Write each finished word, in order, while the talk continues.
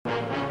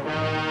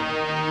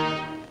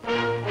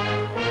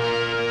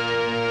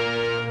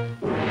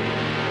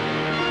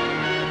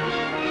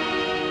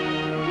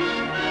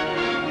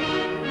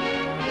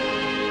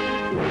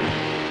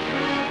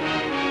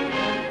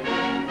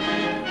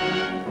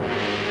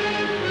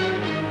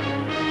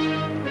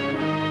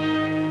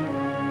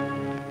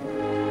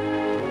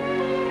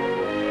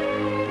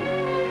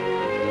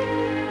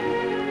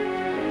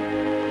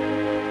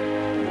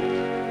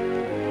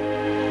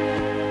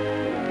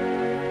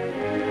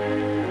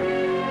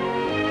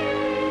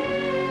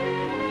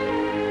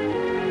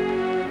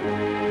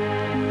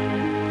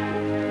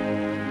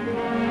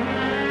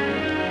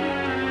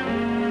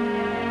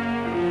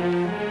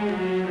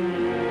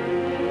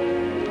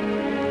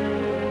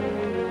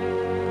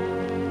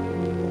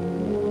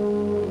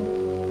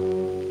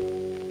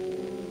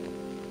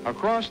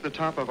Across the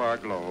top of our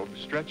globe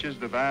stretches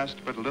the vast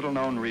but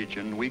little-known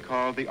region we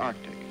call the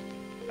Arctic,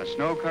 a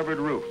snow-covered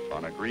roof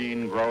on a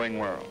green, growing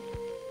world.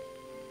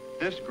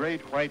 This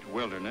great white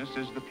wilderness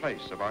is the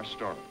place of our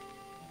story.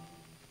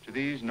 To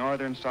these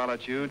northern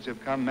solitudes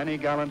have come many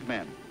gallant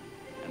men,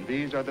 and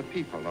these are the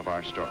people of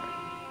our story.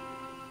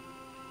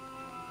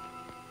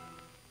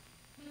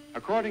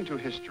 According to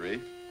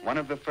history, one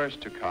of the first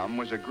to come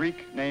was a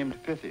Greek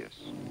named Pythias.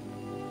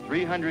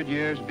 300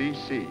 years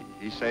BC,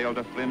 he sailed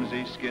a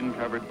flimsy,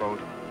 skin-covered boat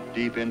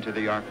deep into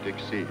the Arctic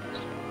seas.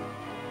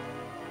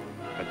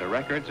 But the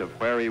records of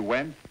where he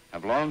went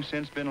have long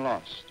since been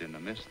lost in the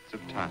mists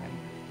of time.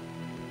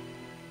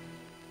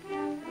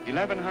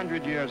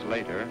 1,100 years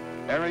later,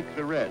 Eric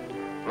the Red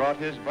brought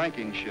his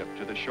Viking ship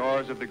to the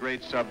shores of the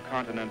great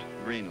subcontinent,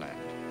 Greenland.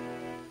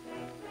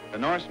 The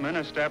Norsemen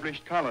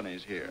established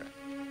colonies here.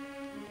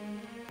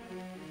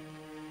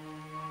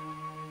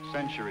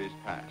 Centuries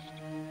passed.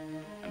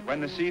 And when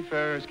the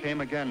seafarers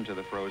came again to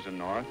the frozen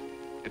north,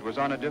 it was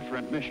on a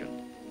different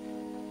mission.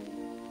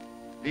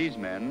 These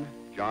men,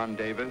 John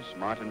Davis,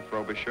 Martin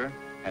Frobisher,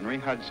 Henry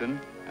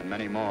Hudson, and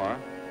many more,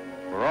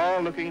 were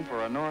all looking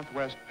for a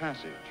northwest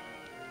passage.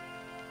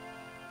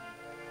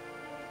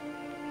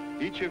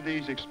 Each of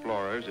these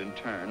explorers, in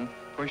turn,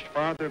 pushed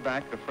farther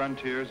back the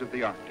frontiers of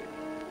the Arctic,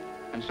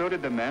 and so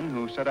did the men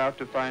who set out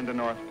to find the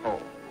North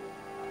Pole.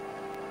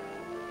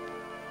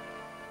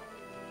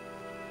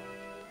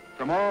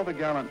 From all the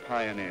gallant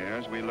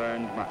pioneers, we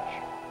learned much.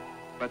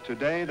 But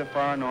today, the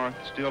far north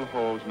still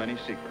holds many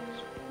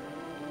secrets.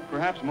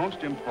 Perhaps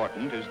most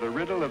important is the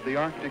riddle of the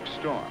Arctic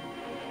storm.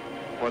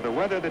 For the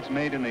weather that's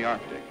made in the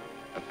Arctic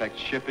affects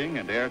shipping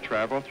and air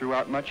travel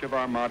throughout much of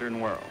our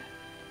modern world.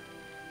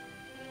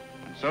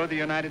 And so the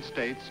United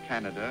States,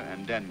 Canada,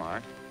 and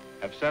Denmark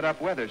have set up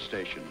weather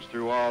stations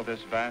through all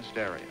this vast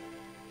area.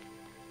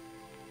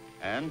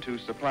 And to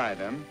supply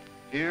them,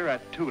 here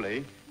at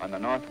Thule, on the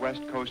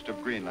northwest coast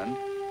of Greenland,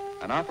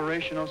 an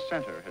operational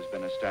center has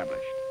been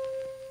established.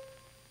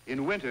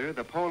 In winter,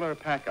 the polar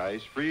pack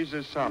ice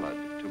freezes solid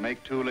to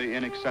make Thule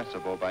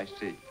inaccessible by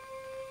sea.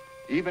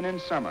 Even in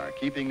summer,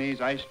 keeping these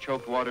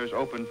ice-choked waters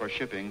open for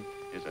shipping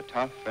is a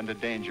tough and a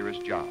dangerous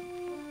job.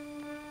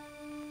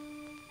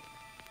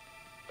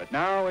 But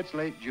now it's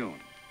late June,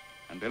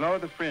 and below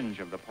the fringe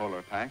of the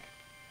polar pack,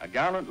 a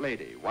gallant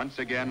lady once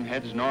again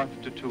heads north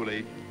to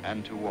Thule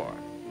and to war.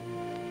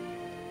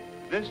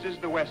 This is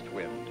the West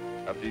Wind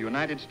of the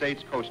United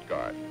States Coast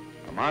Guard,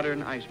 a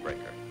modern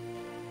icebreaker.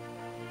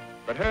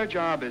 But her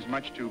job is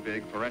much too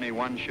big for any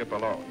one ship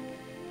alone.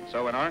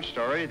 So in our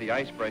story, the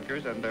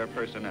icebreakers and their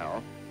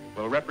personnel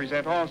will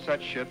represent all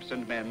such ships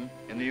and men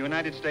in the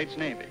United States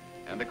Navy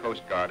and the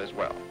Coast Guard as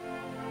well.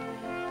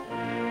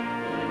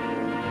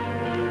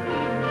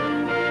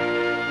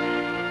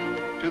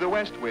 To the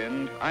West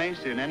Wind,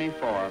 ice in any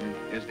form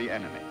is the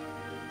enemy.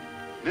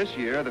 This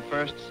year, the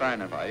first sign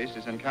of ice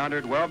is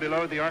encountered well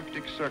below the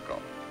Arctic Circle.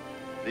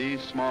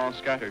 These small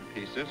scattered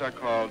pieces are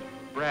called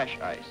brash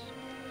ice.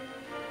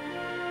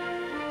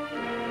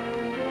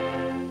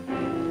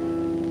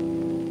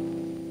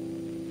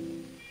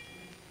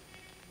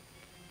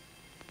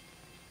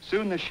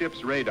 Soon the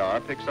ship's radar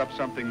picks up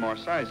something more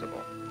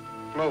sizable,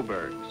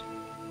 flowbergs,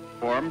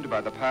 formed by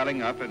the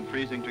piling up and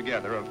freezing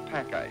together of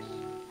pack ice.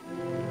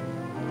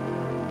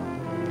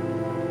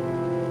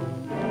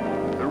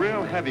 The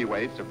real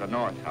heavyweights of the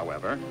north,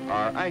 however,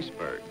 are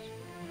icebergs.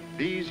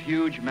 These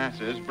huge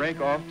masses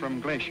break off from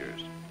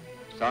glaciers.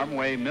 Some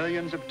weigh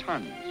millions of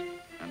tons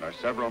and are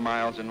several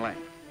miles in length.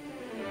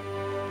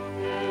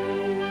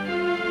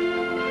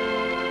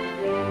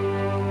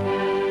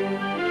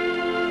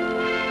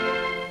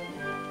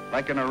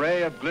 Like an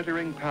array of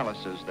glittering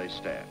palaces they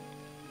stand,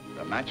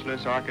 the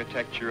matchless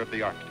architecture of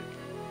the Arctic.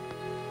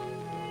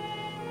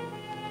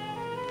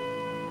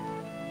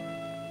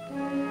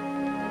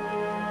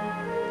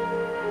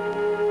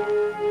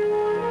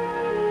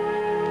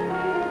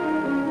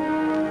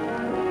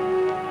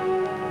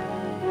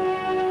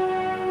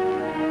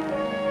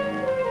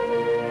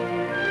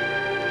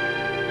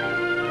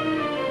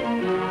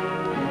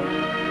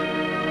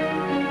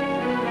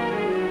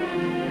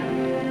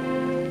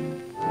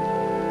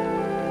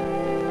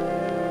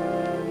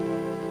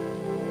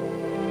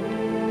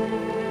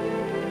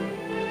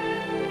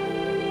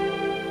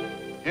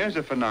 Here's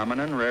a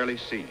phenomenon rarely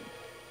seen,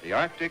 the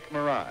Arctic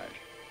mirage.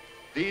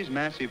 These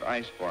massive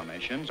ice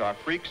formations are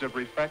freaks of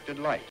refracted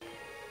light.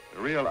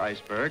 The real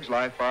icebergs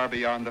lie far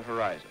beyond the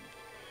horizon.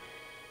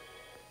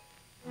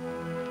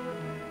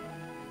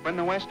 When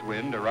the west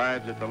wind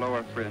arrives at the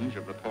lower fringe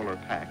of the polar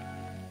pack,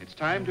 it's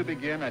time to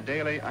begin a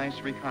daily ice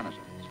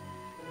reconnaissance.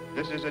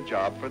 This is a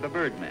job for the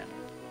birdmen,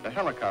 the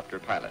helicopter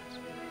pilots.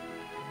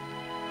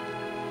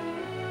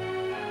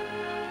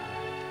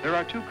 There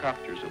are 2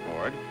 copters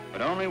aboard,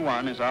 but only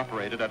one is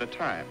operated at a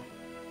time.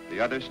 The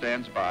other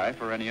stands by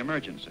for any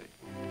emergency.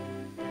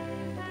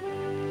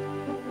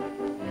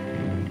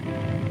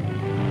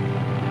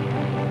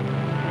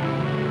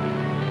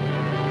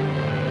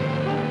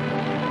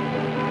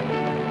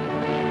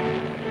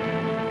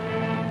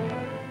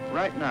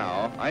 Right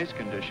now, ice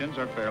conditions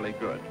are fairly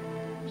good.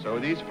 So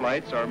these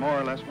flights are more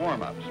or less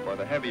warm-ups for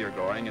the heavier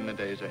going in the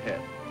days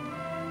ahead.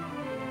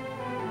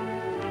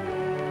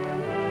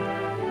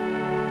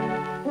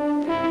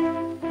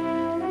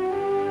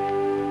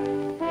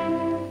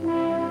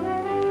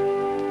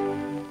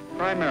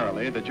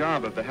 Primarily, the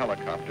job of the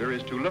helicopter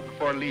is to look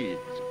for leads,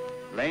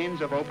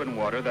 lanes of open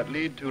water that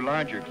lead to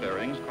larger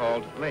clearings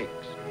called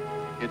lakes.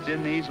 It's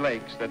in these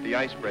lakes that the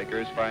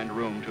icebreakers find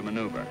room to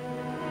maneuver.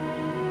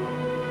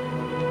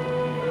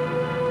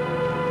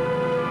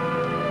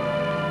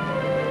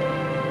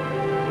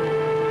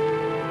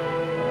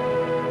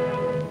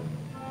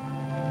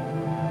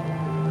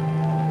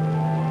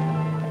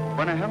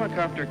 When a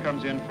helicopter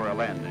comes in for a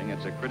landing,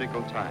 it's a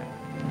critical time.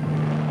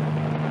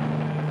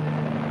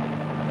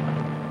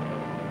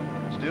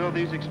 Still,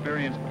 these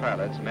experienced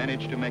pilots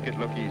manage to make it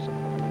look easy.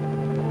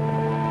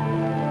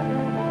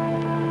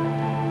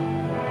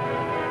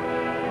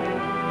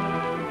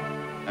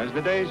 As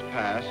the days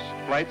pass,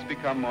 flights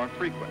become more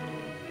frequent.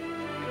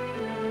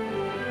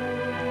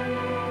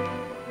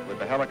 With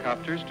the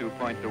helicopters to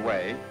point the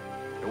way,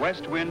 the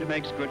west wind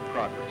makes good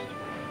progress,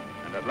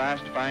 and at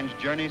last finds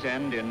journey's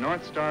end in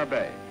North Star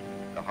Bay,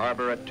 the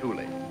harbor at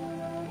Thule.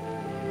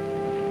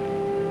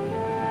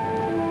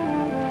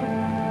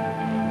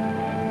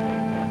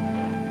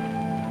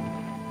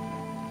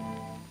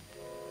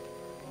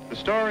 The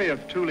story of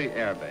Thule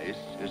Air Base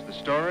is the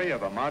story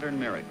of a modern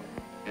miracle.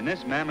 In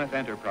this mammoth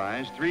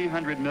enterprise,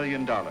 $300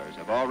 million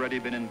have already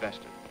been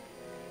invested.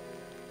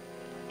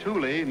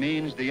 Thule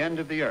means the end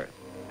of the earth,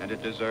 and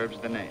it deserves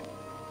the name.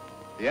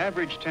 The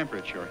average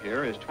temperature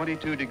here is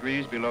 22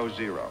 degrees below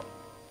zero.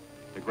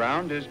 The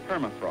ground is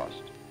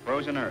permafrost,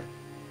 frozen earth,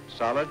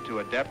 solid to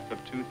a depth of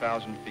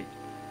 2,000 feet.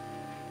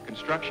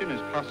 Construction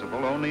is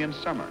possible only in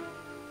summer,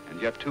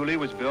 and yet Thule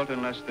was built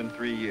in less than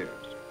 3 years.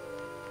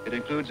 It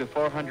includes a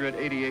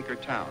 480-acre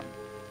town,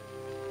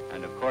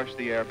 and of course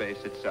the air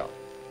base itself.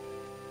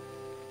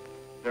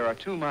 There are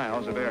 2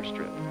 miles of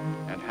airstrip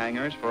and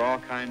hangars for all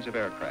kinds of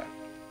aircraft.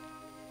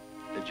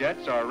 The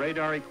jets are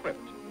radar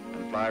equipped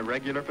and fly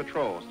regular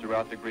patrols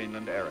throughout the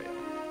Greenland area.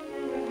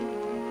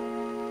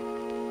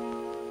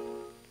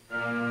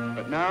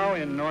 But now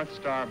in North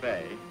Star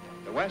Bay,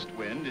 the west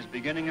wind is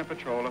beginning a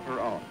patrol of her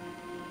own.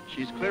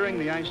 She's clearing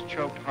the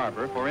ice-choked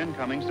harbor for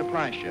incoming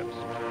supply ships.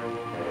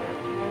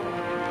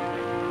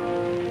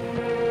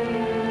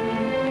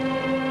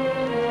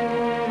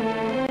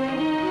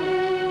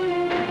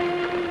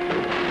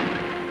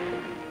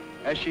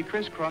 As she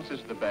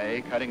crisscrosses the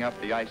bay, cutting up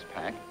the ice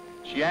pack,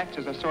 she acts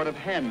as a sort of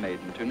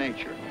handmaiden to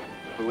nature,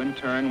 who in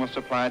turn will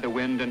supply the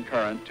wind and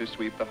current to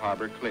sweep the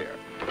harbor clear.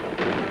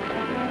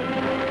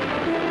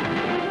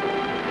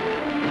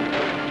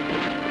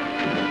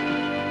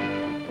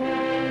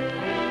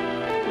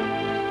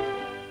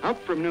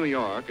 Up from New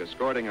York,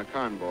 escorting a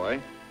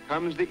convoy,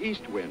 comes the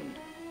east wind,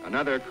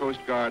 another Coast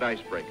Guard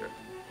icebreaker.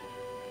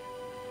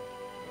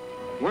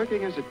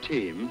 Working as a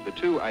team, the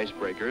 2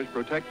 icebreakers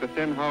protect the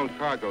thin-hulled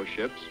cargo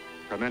ships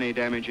from any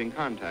damaging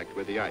contact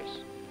with the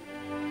ice.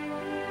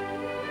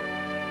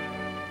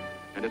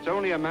 And it's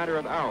only a matter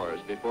of hours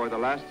before the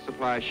last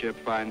supply ship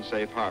finds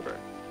safe harbor.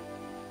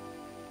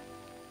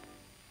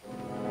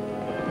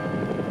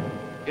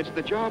 It's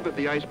the job of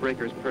the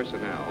icebreaker's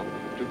personnel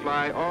to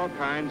fly all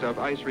kinds of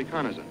ice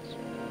reconnaissance.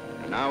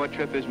 And now a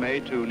trip is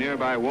made to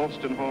nearby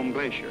Wolstenholme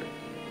Glacier.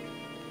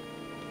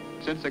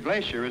 Since the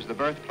glacier is the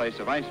birthplace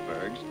of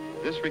icebergs,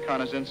 this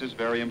reconnaissance is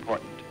very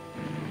important.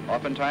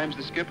 Oftentimes,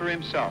 the skipper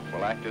himself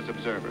will act as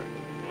observer.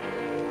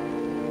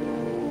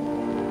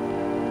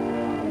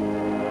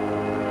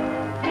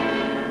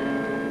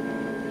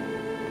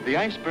 The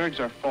icebergs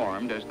are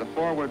formed as the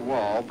forward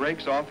wall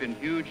breaks off in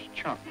huge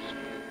chunks.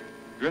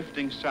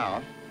 Drifting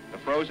south, the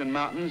frozen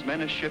mountains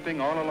menace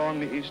shipping all along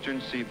the eastern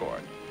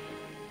seaboard.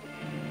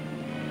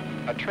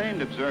 A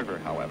trained observer,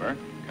 however,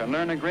 can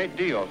learn a great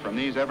deal from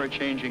these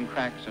ever-changing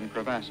cracks and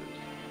crevasses.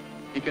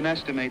 He can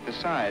estimate the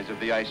size of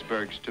the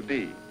icebergs to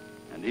be,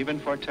 and even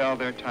foretell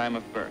their time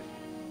of birth.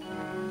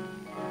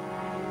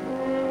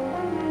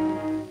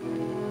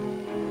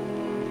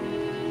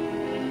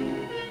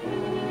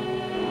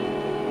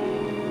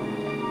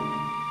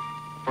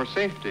 For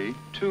safety,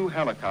 2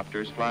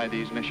 helicopters fly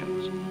these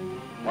missions.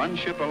 One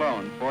ship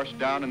alone, forced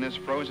down in this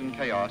frozen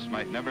chaos,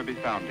 might never be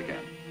found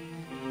again.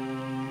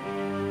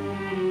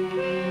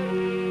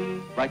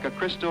 Like a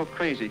crystal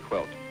crazy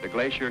quilt, the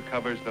glacier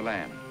covers the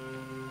land.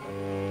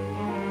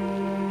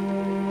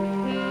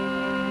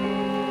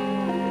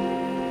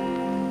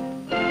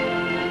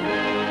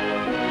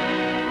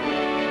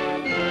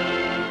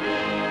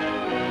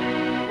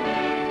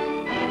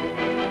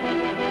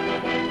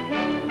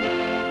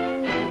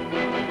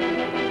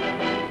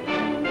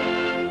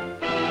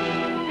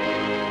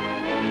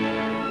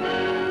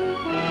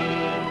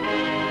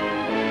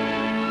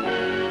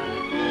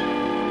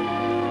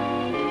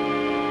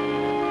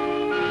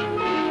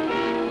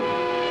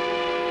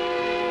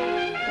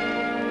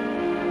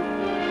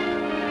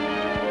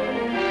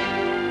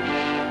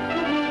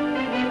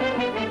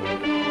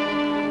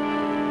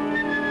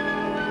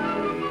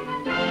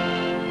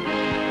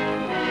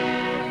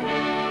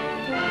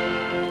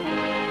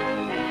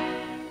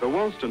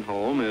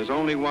 Holstenholm is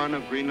only one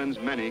of Greenland's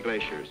many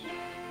glaciers.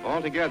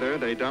 Altogether,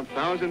 they dump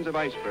thousands of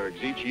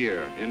icebergs each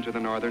year into the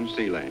northern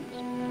sea lanes.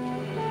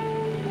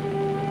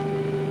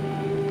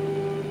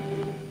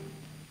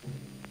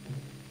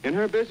 In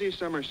her busy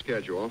summer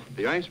schedule,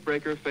 the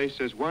icebreaker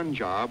faces one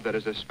job that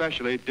is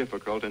especially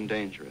difficult and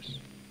dangerous.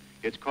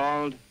 It's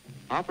called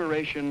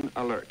Operation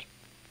Alert.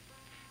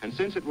 And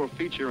since it will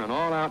feature an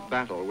all-out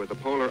battle with the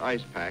polar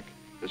ice pack,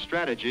 the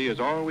strategy is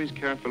always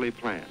carefully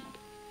planned.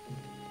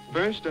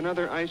 First,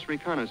 another ice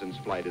reconnaissance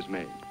flight is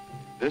made,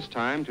 this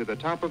time to the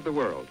top of the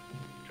world,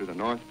 to the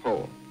North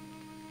Pole.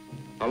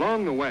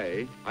 Along the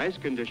way, ice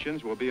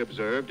conditions will be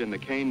observed in the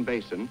Kane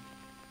Basin,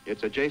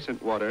 its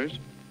adjacent waters,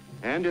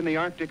 and in the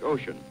Arctic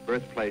Ocean,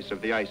 birthplace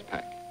of the ice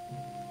pack.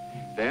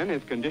 Then,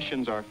 if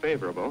conditions are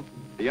favorable,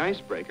 the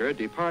icebreaker,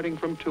 departing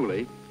from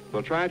Thule,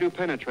 will try to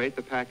penetrate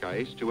the pack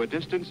ice to a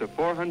distance of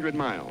 400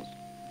 miles,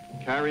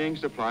 carrying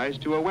supplies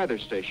to a weather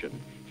station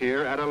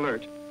here at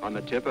Alert on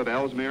the tip of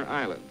Ellesmere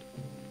Island.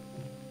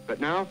 But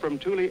now from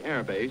Thule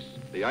Air Base,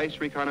 the ice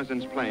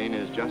reconnaissance plane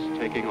is just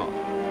taking off.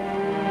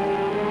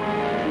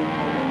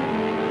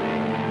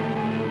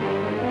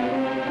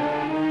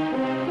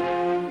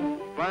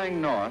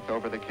 Flying north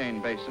over the Kane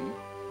Basin,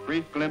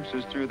 brief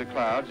glimpses through the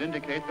clouds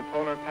indicate the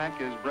polar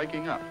pack is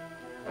breaking up,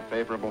 a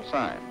favorable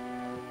sign.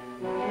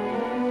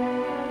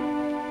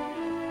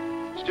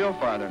 Still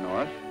farther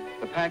north,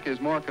 the pack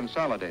is more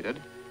consolidated,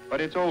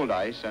 but it's old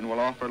ice and will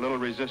offer little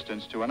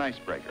resistance to an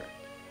icebreaker.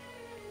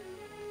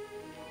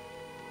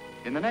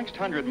 In the next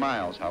 100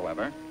 miles,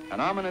 however, an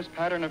ominous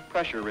pattern of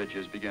pressure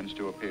ridges begins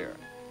to appear.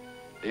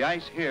 The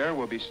ice here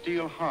will be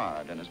steel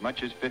hard and as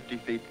much as 50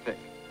 feet thick.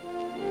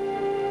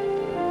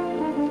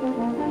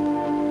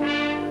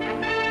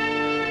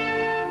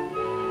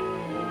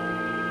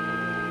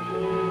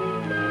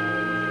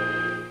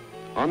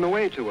 On the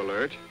way to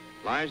Alert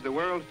lies the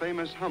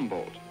world-famous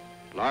Humboldt,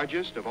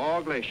 largest of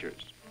all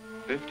glaciers,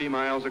 50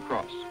 miles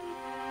across.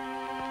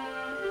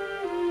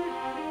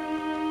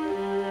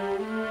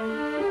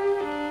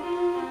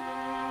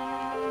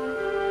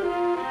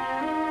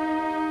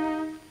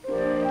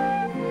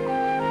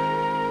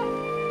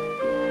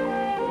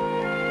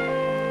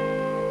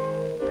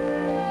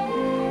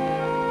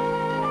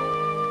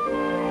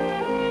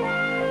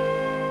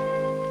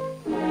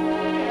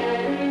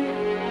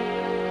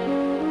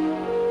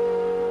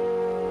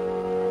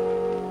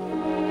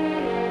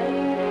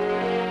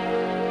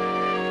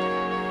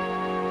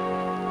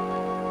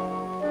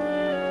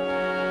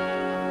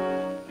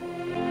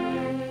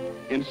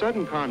 In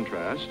sudden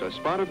contrast, a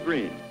spot of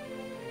green,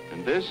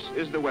 and this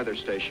is the weather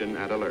station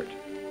at Alert,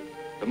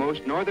 the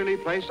most northerly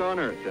place on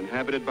Earth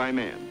inhabited by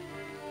man.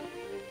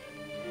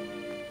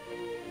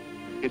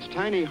 Its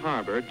tiny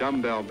harbor,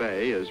 Dumbbell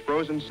Bay, is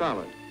frozen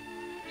solid.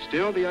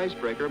 Still, the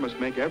icebreaker must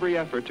make every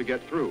effort to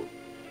get through,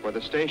 for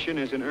the station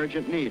is in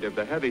urgent need of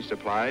the heavy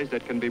supplies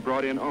that can be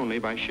brought in only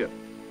by ship.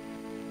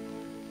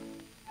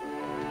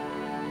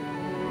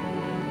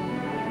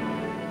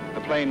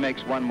 The plane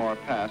makes one more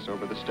pass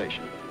over the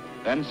station,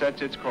 then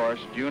sets its course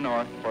due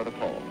north for the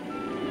pole.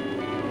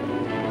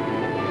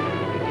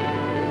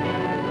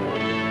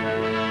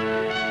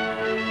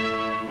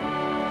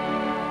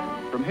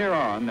 From here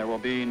on, there will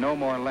be no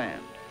more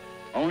land,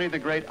 only the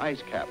great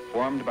ice cap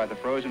formed by the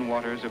frozen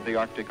waters of the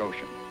Arctic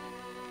Ocean.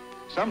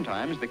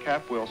 Sometimes the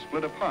cap will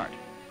split apart,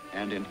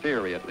 and in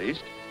theory at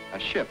least, a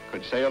ship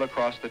could sail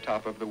across the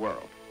top of the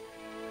world.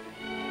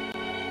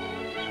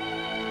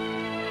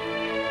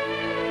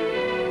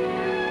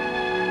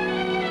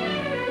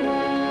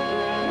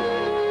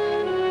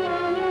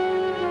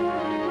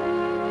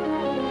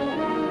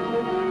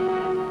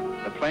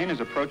 The plane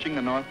is approaching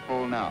the North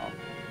Pole now.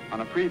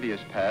 On a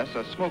previous pass,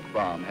 a smoke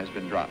bomb has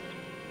been dropped.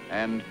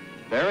 And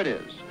there it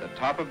is, the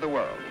top of the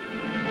world.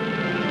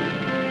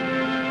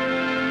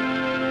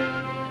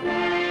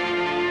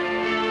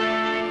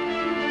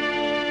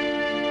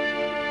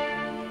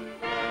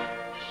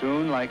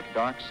 Soon, like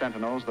dark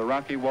sentinels, the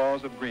rocky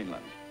walls of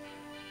Greenland.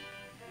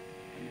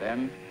 And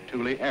then,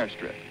 Thule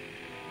airstrip.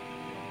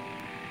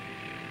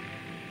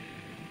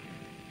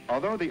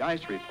 Although the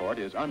ice report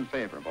is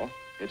unfavorable,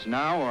 it's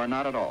now or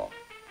not at all.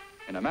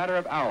 In a matter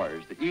of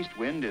hours, the east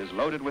wind is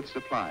loaded with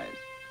supplies.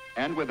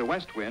 And with the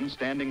west wind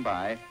standing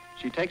by,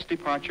 she takes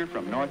departure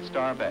from North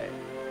Star Bay,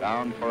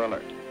 bound for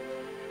Alert.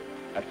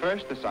 At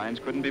first, the signs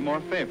couldn't be more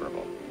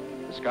favorable.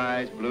 The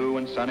skies blue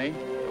and sunny,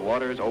 the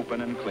waters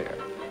open and clear.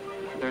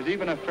 There's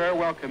even a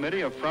farewell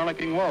committee of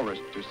frolicking walrus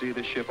to see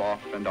the ship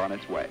off and on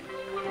its way.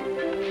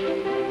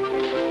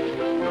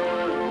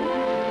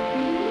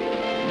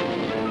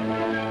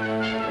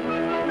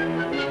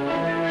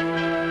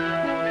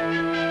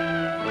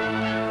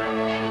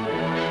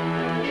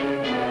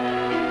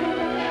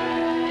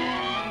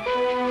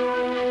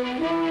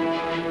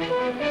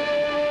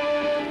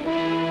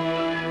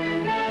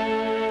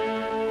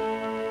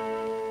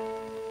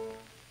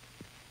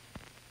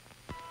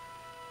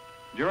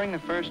 During the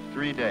first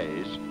 3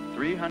 days,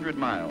 300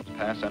 miles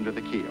pass under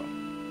the keel.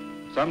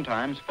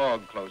 Sometimes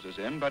fog closes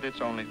in, but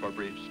it's only for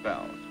brief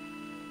spells.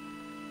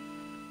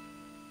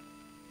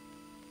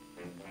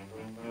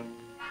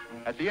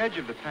 At the edge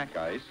of the pack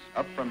ice,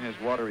 up from his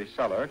watery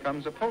cellar,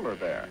 comes a polar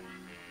bear.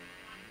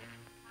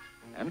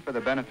 And for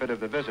the benefit of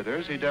the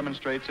visitors, he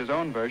demonstrates his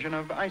own version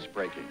of ice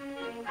breaking.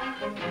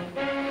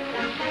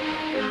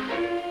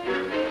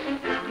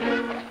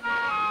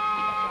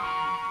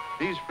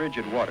 These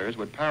frigid waters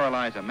would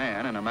paralyze a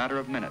man in a matter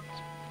of minutes,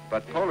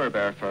 but polar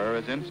bear fur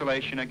is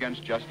insulation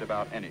against just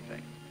about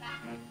anything,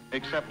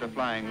 except a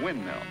flying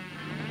windmill.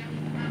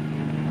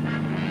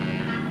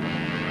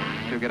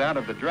 To get out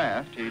of the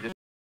draft, he decides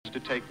to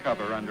take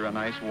cover under a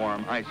nice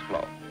warm ice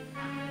floe.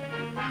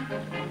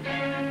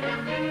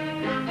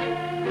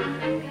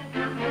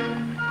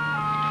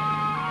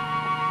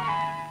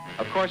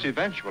 Of course,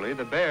 eventually,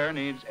 the bear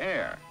needs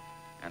air,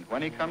 and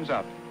when he comes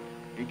up,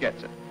 he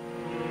gets it.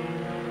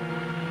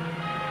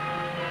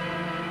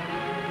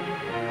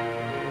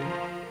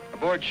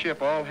 Aboard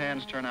ship, all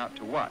hands turn out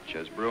to watch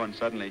as Bruin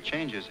suddenly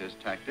changes his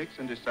tactics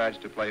and decides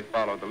to play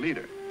follow the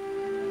leader.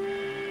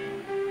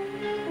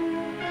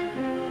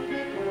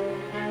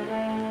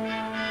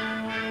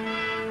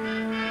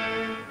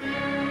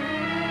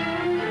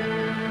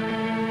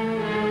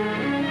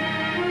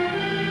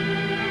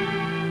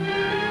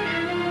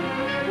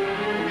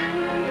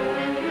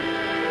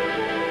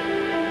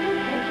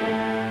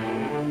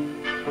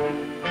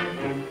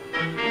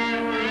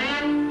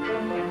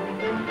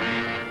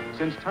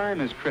 Since time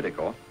is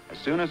critical, as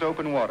soon as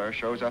open water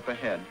shows up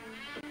ahead,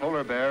 the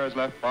polar bear is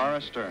left far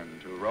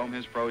astern to roam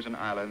his frozen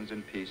islands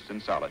in peace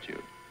and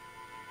solitude.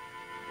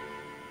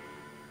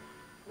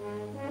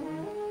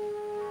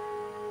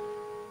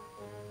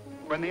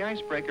 When the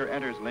icebreaker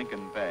enters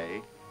Lincoln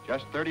Bay,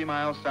 just 30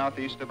 miles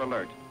southeast of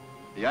Alert,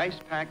 the ice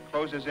pack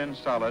closes in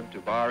solid to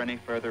bar any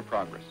further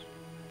progress.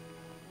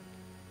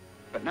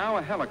 But now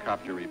a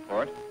helicopter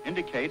report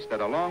indicates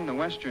that along the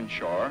western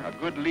shore, a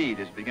good lead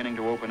is beginning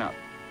to open up.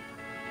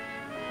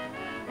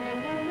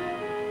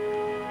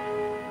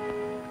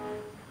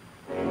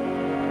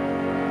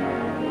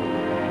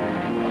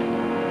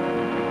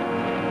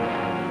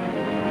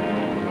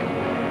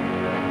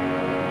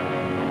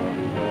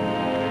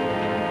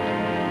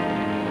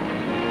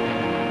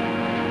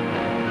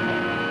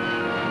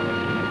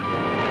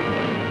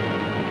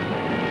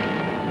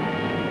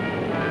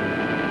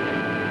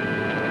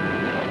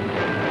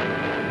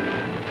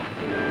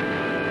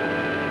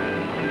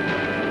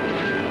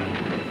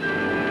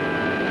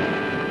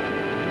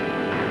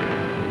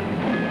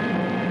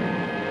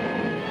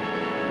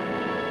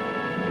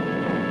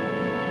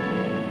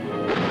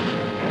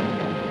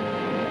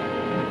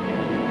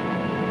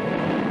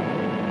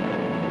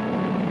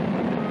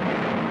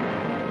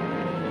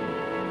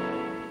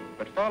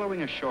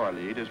 Following a shore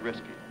lead is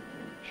risky.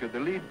 Should the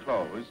lead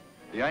close,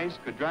 the ice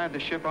could drive the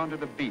ship onto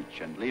the beach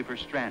and leave her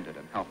stranded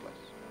and helpless.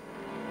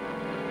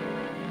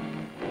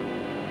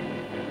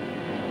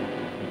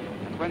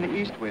 And when the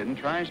east wind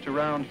tries to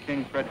round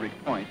King Frederick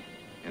Point,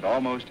 it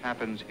almost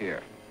happens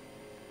here.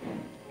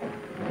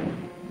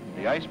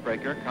 The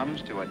icebreaker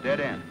comes to a dead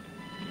end,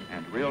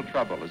 and real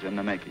trouble is in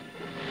the making.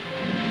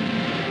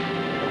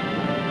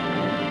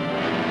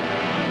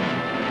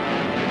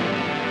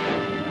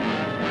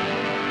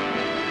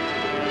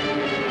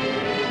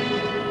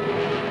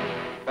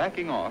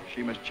 Backing off,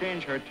 she must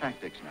change her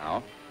tactics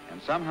now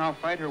and somehow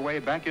fight her way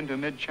back into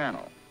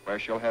mid-channel, where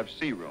she'll have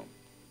sea room.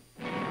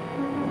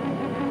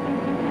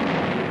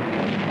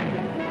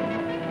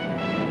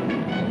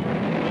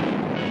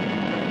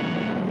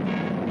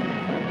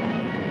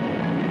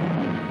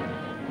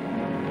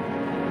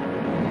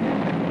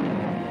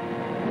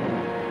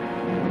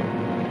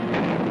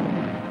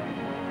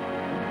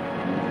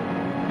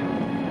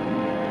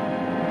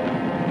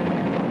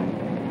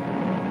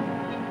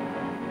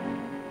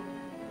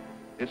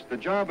 It's the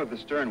job of the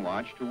stern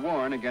watch to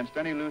warn against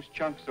any loose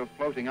chunks of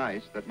floating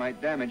ice that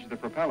might damage the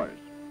propellers.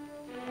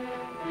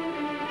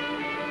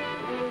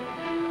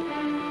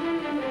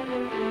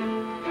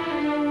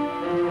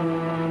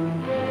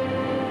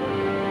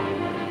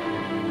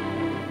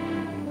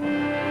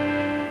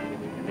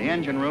 In the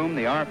engine room,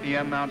 the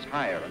RPM mounts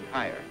higher and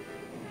higher.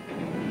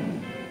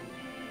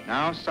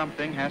 Now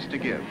something has to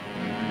give.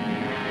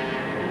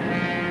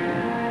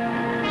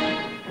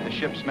 The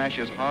ship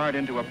smashes hard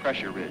into a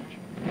pressure ridge.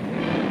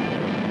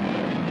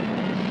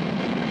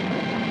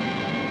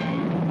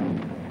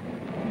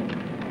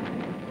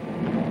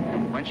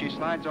 When she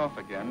slides off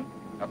again,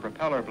 a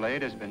propeller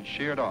blade has been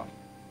sheared off,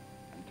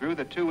 and through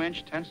the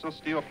 2-inch tensile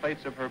steel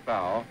plates of her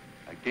bow,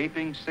 a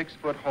gaping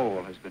 6-foot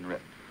hole has been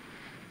ripped.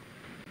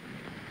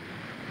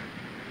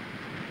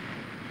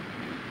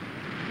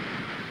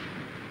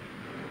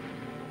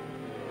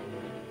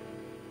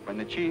 When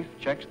the chief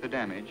checks the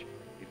damage,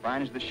 he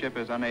finds the ship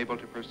is unable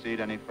to proceed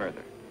any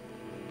further.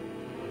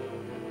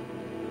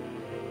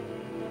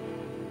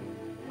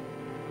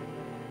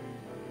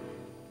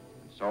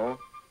 And so,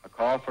 a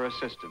call for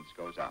assistance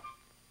goes out.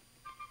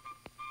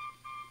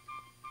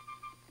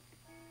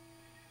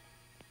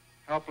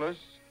 Helpless,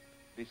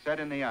 beset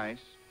in the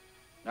ice,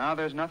 now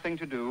there's nothing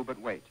to do but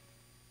wait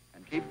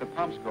and keep the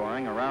pumps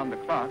going around the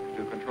clock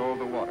to control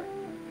the water.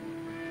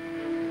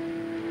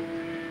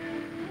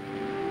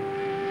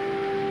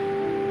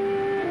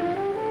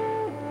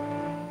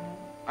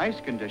 Ice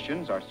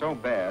conditions are so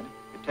bad,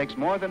 it takes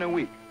more than a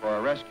week for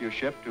a rescue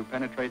ship to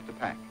penetrate the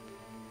pack.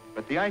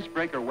 But the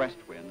icebreaker West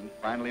Wind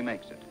finally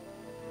makes it.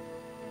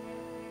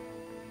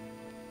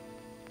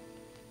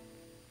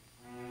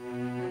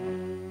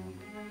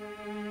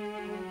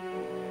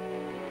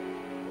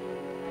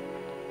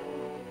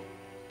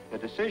 The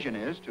decision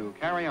is to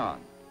carry on.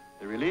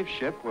 The relief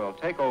ship will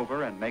take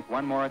over and make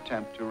one more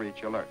attempt to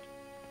reach alert.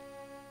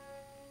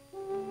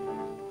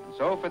 And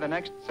so for the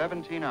next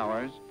 17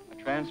 hours,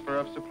 a transfer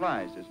of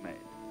supplies is made.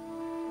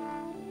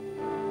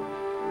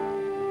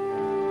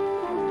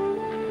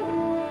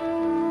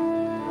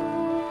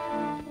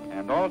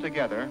 And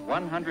altogether,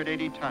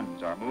 180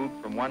 tons are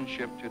moved from one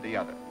ship to the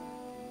other.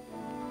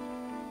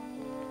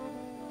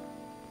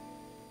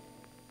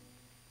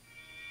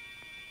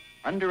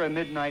 Under a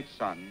midnight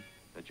sun,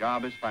 the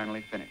job is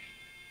finally finished.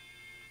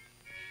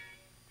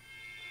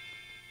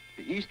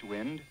 The east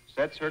wind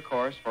sets her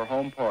course for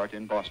home port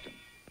in Boston,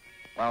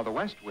 while the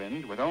west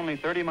wind, with only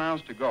 30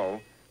 miles to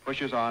go,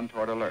 pushes on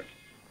toward alert.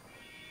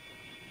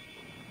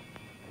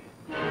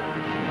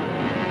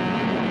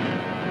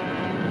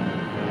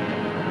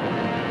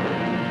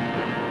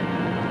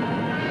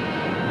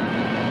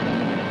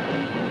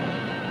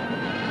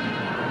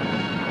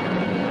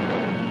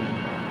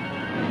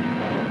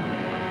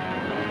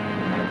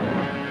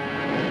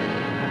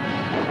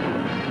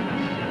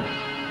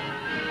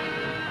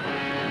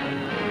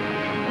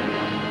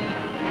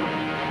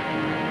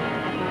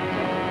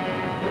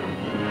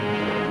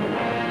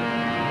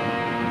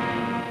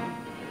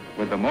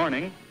 With the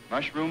morning,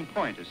 Mushroom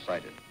Point is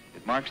sighted.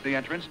 It marks the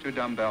entrance to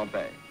Dumbbell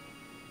Bay.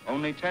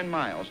 Only 10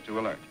 miles to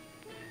alert,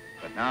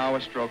 but now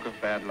a stroke of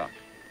bad luck.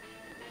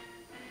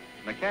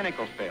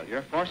 Mechanical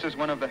failure forces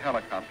one of the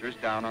helicopters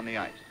down on the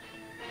ice.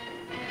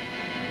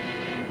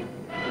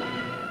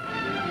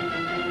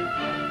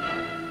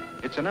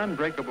 It's an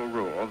unbreakable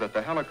rule that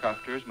the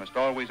helicopters must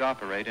always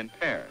operate in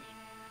pairs,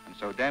 and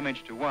so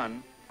damage to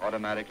one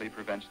automatically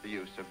prevents the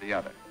use of the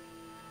other.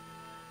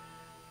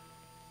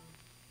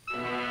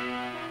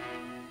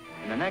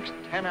 In the next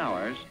 10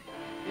 hours,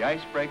 the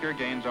icebreaker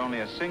gains only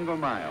a single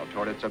mile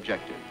toward its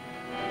objective.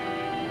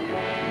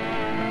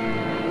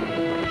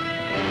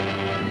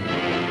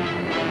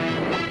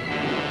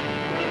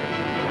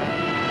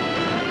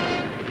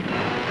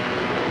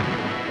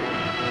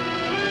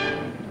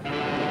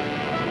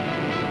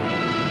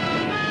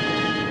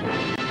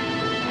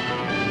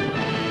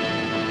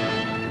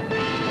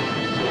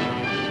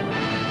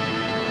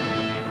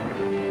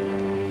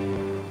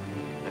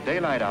 The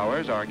daylight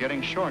hours are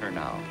getting shorter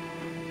now,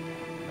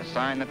 a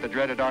sign that the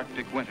dreaded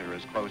Arctic winter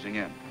is closing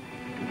in.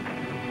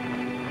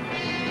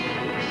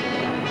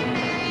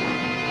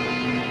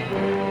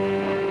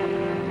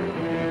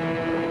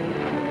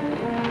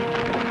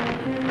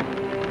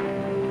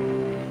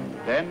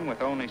 Then,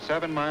 with only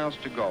 7 miles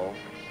to go,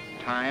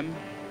 time,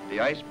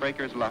 the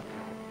icebreaker's luck,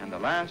 and the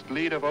last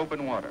lead of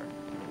open water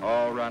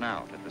all run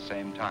out at the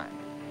same time.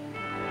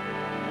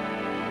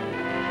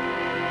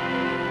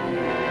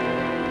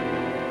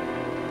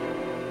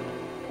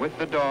 With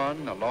the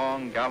dawn, the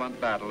long, gallant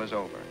battle is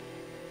over.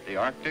 The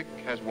Arctic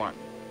has won.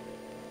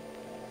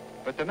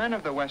 But the men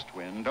of the West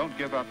Wind don't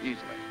give up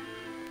easily.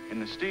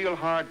 In the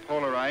steel-hard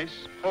polar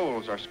ice,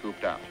 poles are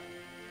scooped out.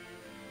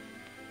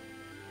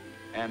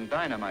 And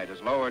dynamite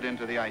is lowered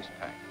into the ice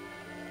pack.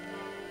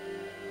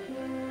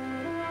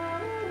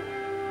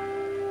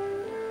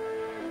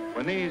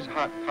 When these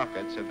hot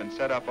pockets have been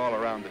set up all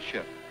around the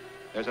ship,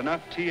 there's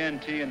enough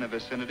TNT in the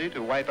vicinity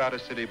to wipe out a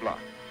city block.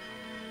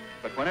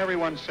 But when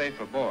everyone's safe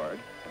aboard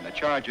and the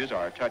charges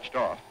are touched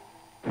off,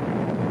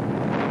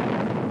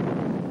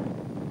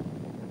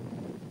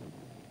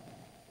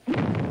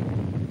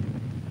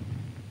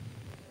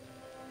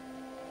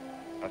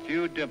 a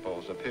few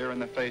dimples appear in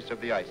the face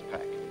of the ice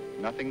pack,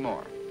 nothing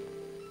more.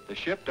 The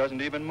ship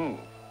doesn't even move.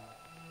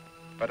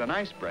 But an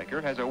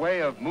icebreaker has a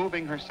way of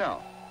moving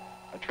herself,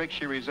 a trick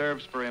she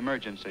reserves for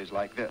emergencies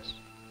like this.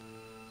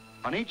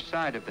 On each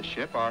side of the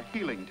ship are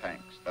healing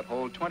tanks that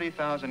hold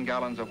 20,000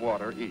 gallons of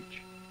water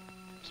each.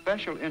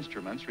 Special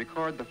instruments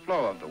record the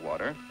flow of the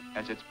water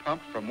as it's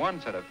pumped from one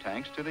set of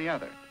tanks to the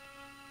other.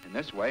 In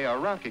this way, a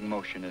rocking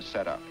motion is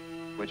set up,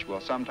 which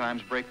will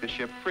sometimes break the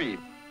ship free.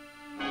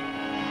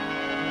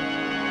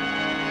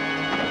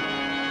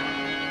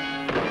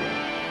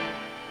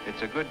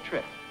 It's a good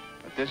trick,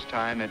 but this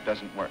time it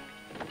doesn't work.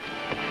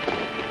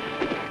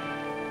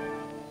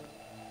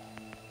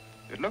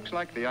 It looks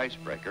like the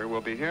icebreaker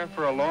will be here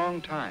for a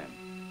long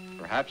time,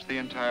 perhaps the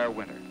entire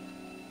winter.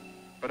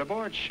 But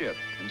aboard ship,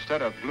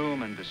 instead of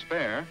gloom and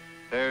despair,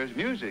 there's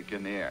music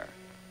in the air.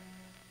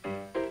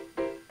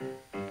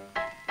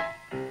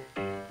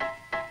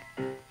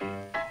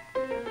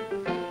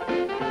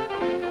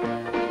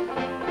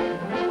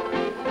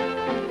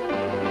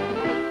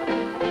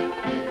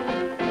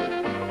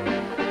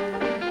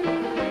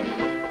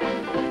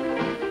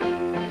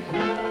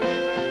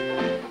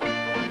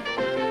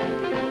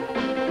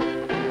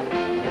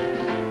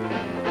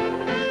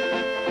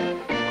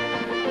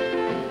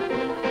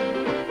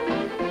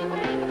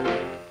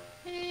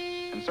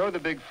 the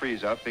big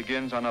freeze-up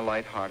begins on a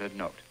light-hearted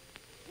note,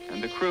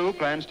 and the crew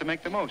plans to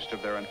make the most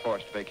of their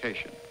enforced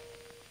vacation.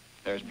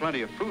 There's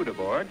plenty of food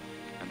aboard,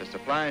 and the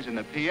supplies in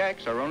the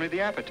PX are only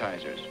the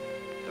appetizers.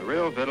 The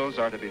real victuals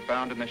are to be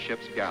found in the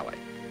ship's galley.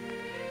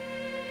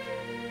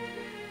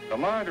 The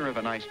larder of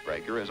an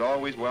icebreaker is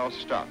always well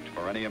stocked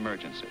for any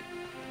emergency.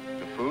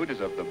 The food is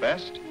of the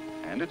best,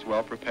 and it's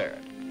well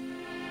prepared.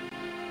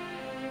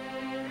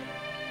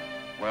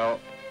 Well,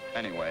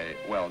 anyway,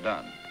 well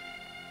done.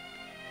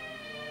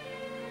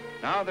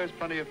 Now there's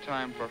plenty of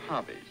time for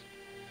hobbies.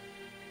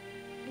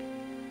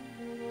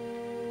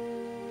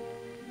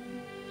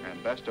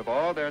 And best of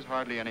all, there's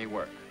hardly any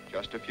work,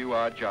 just a few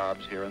odd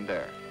jobs here and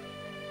there.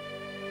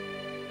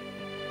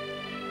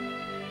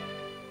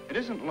 It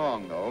isn't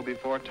long, though,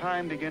 before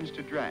time begins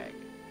to drag,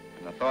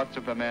 and the thoughts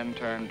of the men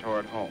turn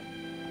toward home.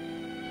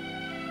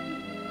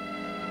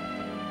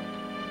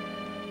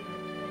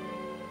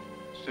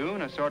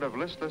 Soon, a sort of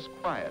listless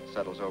quiet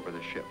settles over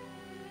the ship,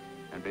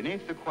 and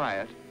beneath the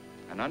quiet,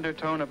 an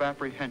undertone of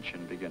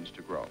apprehension begins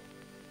to grow.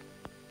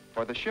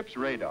 For the ship's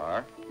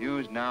radar,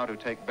 used now to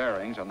take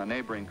bearings on the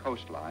neighboring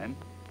coastline,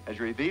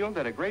 has revealed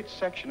that a great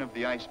section of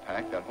the ice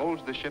pack that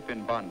holds the ship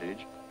in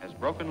bondage has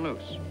broken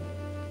loose.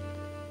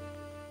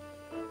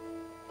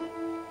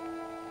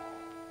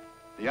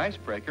 The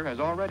icebreaker has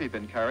already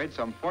been carried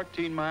some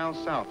 14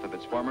 miles south of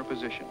its former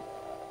position,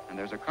 and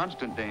there's a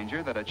constant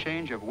danger that a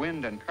change of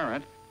wind and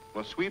current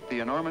will sweep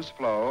the enormous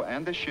floe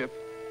and the ship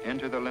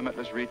into the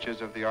limitless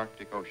reaches of the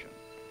Arctic Ocean.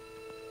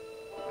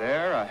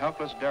 There, a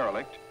helpless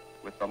derelict,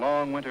 with the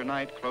long winter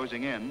night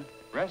closing in,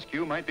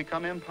 rescue might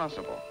become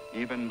impossible,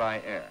 even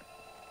by air.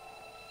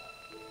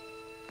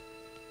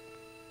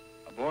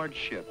 Aboard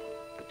ship,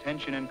 the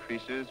tension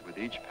increases with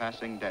each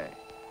passing day.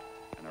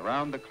 And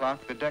around the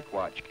clock, the deck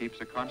watch keeps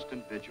a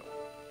constant vigil,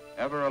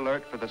 ever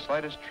alert for the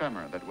slightest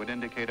tremor that would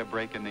indicate a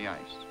break in the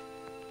ice.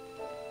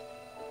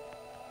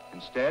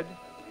 Instead,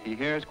 he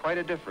hears quite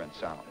a different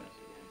sound.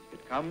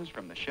 It comes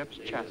from the ship's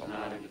chapel. Lead us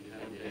not into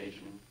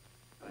temptation,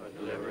 but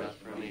deliver us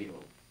from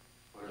evil.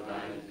 For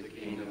thine is the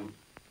kingdom,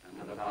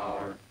 and the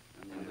power,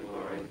 and the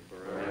glory,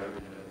 forever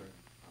and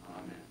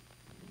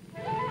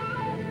ever.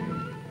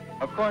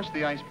 Amen. Of course,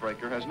 the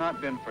icebreaker has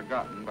not been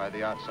forgotten by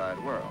the outside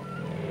world.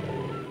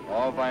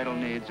 All vital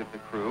needs of the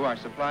crew are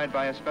supplied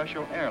by a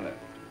special airlift,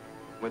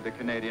 with the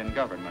Canadian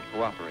government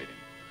cooperating.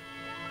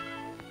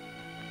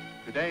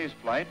 Today's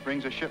flight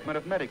brings a shipment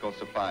of medical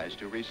supplies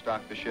to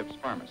restock the ship's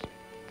pharmacy.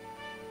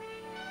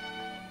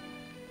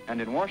 And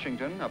in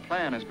Washington, a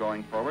plan is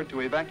going forward to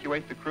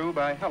evacuate the crew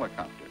by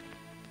helicopter.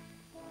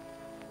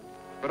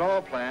 But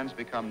all plans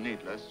become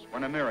needless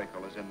when a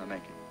miracle is in the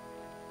making.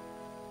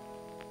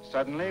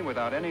 Suddenly,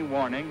 without any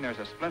warning, there's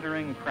a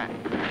splintering crack.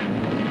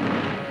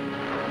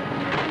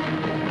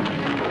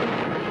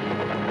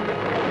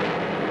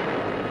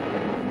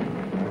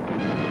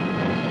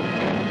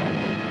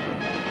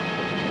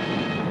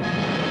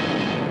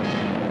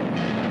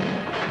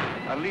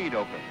 A lead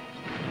opens,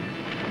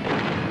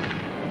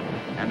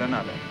 and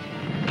another.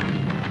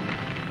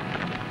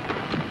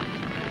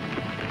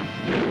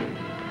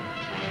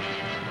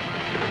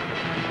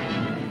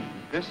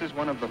 This is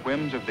one of the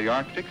whims of the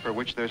Arctic for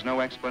which there's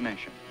no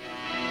explanation.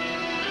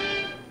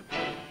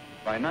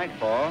 By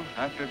nightfall,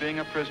 after being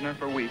a prisoner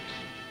for weeks,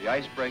 the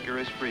icebreaker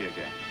is free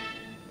again.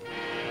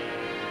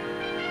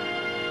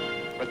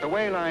 But the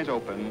way lies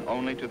open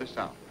only to the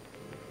south.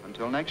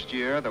 Until next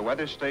year, the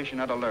weather station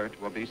at Alert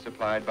will be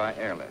supplied by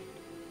airlift.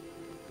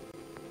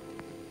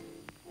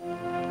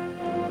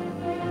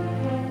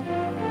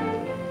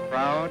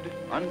 Proud,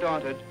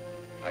 undaunted,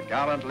 a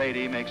gallant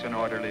lady makes an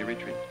orderly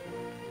retreat.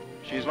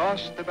 She's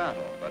lost the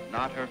battle, but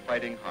not her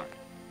fighting heart.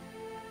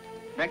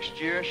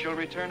 Next year, she'll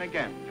return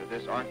again to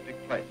this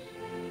Arctic place.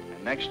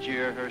 And next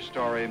year, her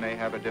story may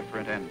have a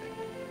different ending.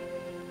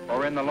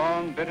 For in the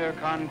long, bitter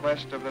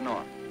conquest of the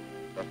North,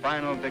 the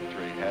final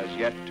victory has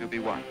yet to be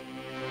won.